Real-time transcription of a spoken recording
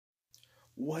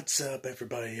What's up,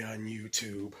 everybody on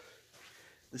YouTube?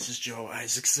 This is Joe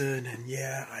Isaacson, and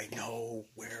yeah, I know,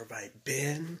 where have I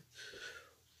been?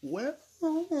 Well,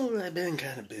 I've been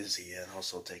kind of busy and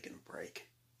also taking a break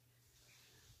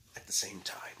at the same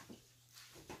time.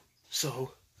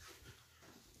 So,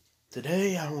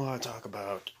 today I want to talk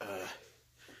about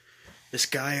this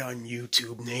guy on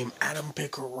YouTube named Adam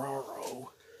Piccararo.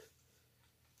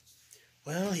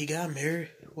 Well, he got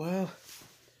married.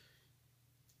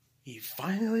 He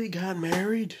finally got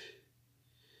married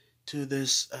to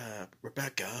this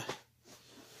Rebecca,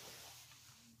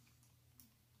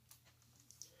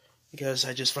 because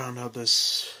I just found out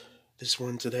this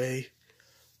one today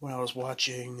when I was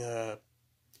watching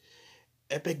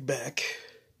Epic Beck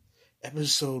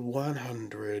episode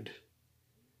 100,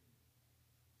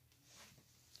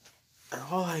 and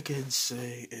all I can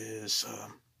say is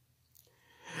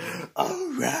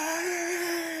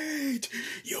alright,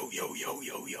 yo,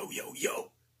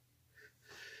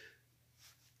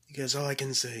 because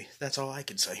that's all I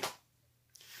can say,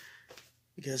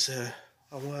 because I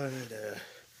wanted to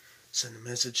send a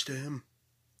message to him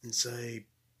and say,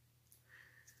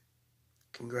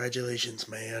 congratulations,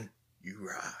 man, you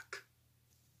rock.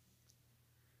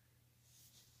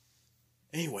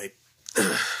 Anyway,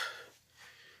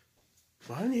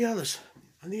 on the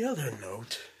other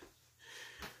note,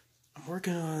 I'm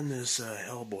working on this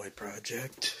Hellboy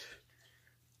project,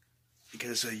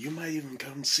 because you might even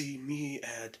come see me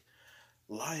at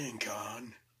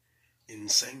LionCon in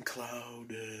St.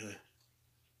 Cloud,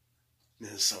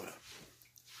 Minnesota.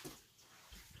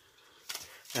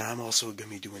 And I'm also going to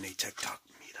be doing a TikTok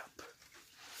meetup.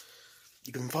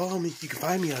 You can follow me, you can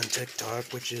find me on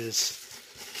TikTok, which is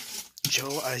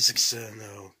Joe Isaacson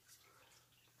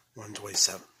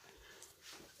 127.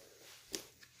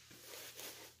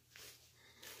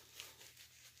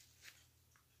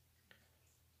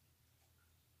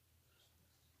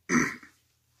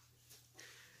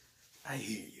 I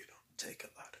hear you don't take a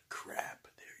lot of crap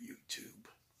there, YouTube.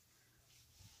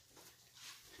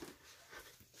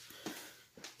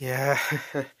 Yeah,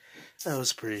 that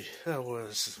was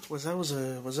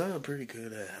that a pretty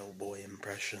good Hellboy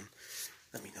impression?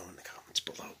 Let me know in the comments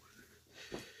below.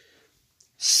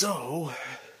 So,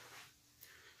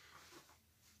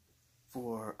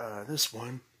 for this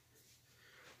one,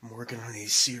 I'm working on a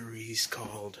series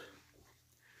called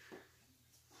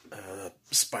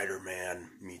Spider-Man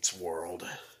Meets World,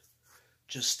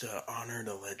 just to honor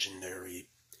the legendary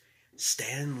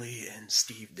Stan Lee and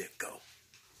Steve Ditko.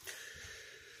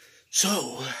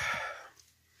 So,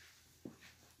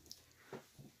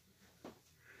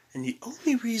 and the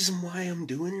only reason why I'm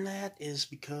doing that is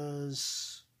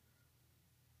because,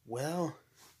 well,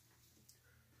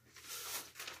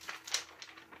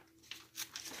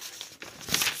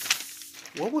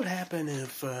 what would happen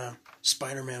if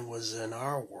Spider-Man was in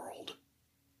our world,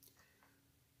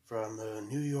 from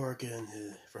New York and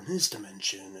from his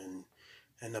dimension, and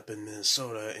end up in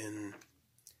Minnesota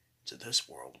into this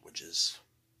world, which is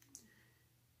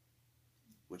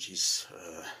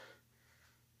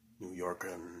New York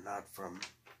and not from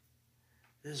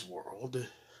his world,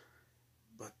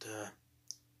 but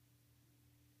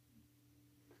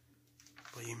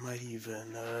you might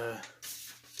even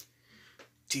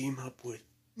team up with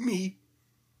me,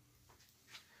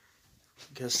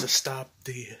 because to stop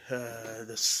the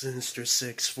Sinister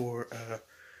Six for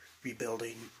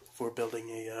building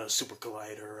a super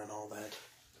collider and all that.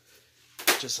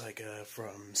 Just like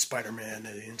from Spider-Man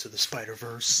Into the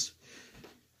Spider-Verse,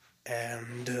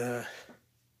 and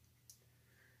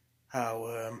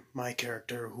how my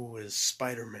character, who was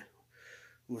Spider-Man,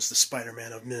 who was the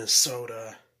Spider-Man of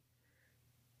Minnesota,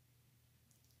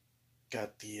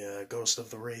 got the ghost of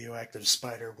the radioactive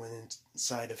spider went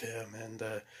inside of him, and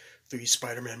 3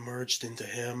 Spider-Man merged into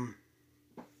him,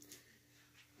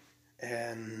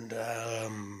 and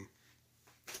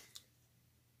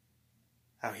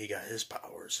how he got his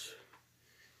powers,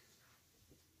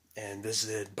 and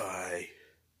visited by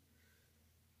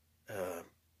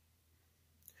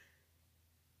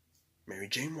Mary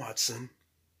Jane Watson,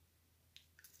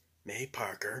 May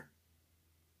Parker,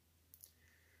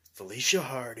 Felicia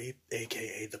Hardy,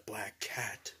 aka the Black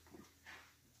Cat,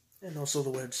 and also the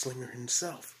Web Slinger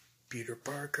himself, Peter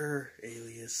Parker,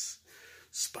 alias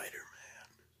Spider-Man.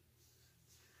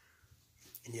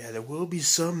 And yeah, there will be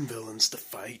some villains to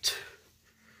fight,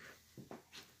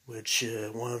 which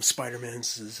one of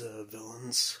Spider-Man's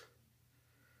villains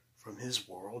from his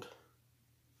world,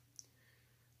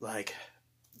 like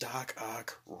Doc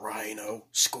Ock, Rhino,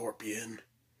 Scorpion,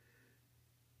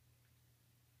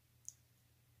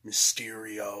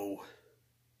 Mysterio,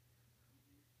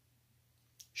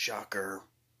 Shocker,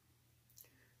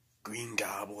 Green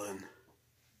Goblin,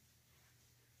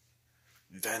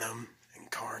 Venom and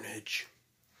Carnage,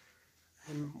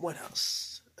 and what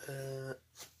else?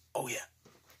 Oh yeah,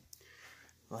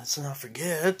 let's not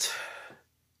forget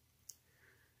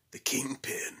the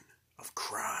Kingpin of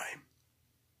crime,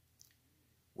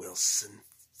 Wilson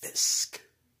Fisk.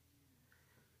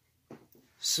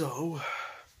 So,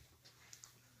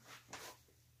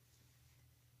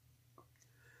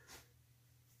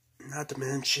 not to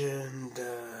mention,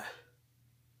 there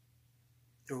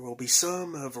will be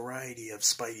some variety of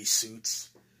Spidey suits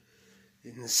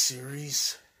in this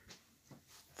series,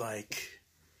 like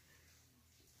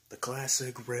the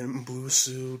classic red and blue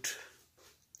suit,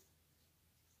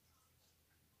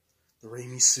 the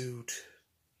Raimi suit,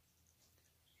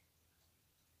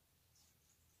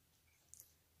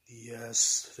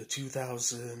 the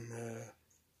 2000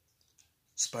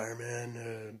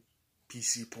 Spider-Man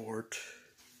PC port.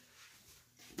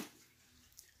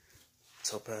 Let's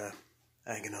hope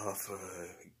Aganoff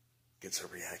gets a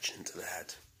reaction to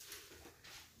that.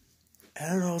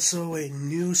 And also a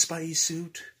new Spidey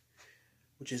suit,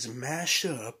 which is mashed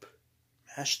up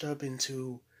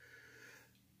into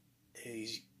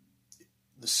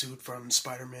the suit from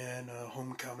Spider-Man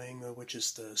Homecoming, which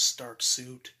is the Stark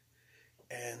suit,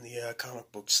 and the comic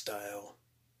book style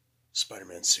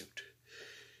Spider-Man suit.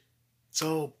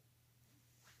 So,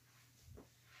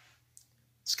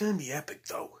 it's gonna be epic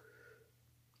though.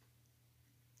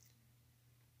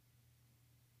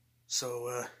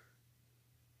 So,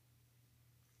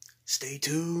 stay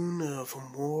tuned for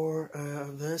more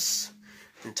of this,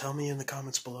 and tell me in the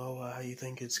comments below how you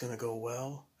think it's gonna go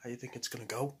well, how you think it's gonna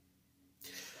go.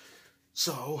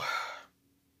 So,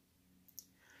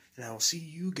 and I will see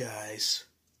you guys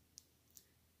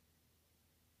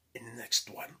in the next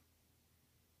one.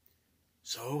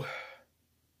 So,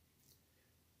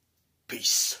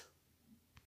 peace.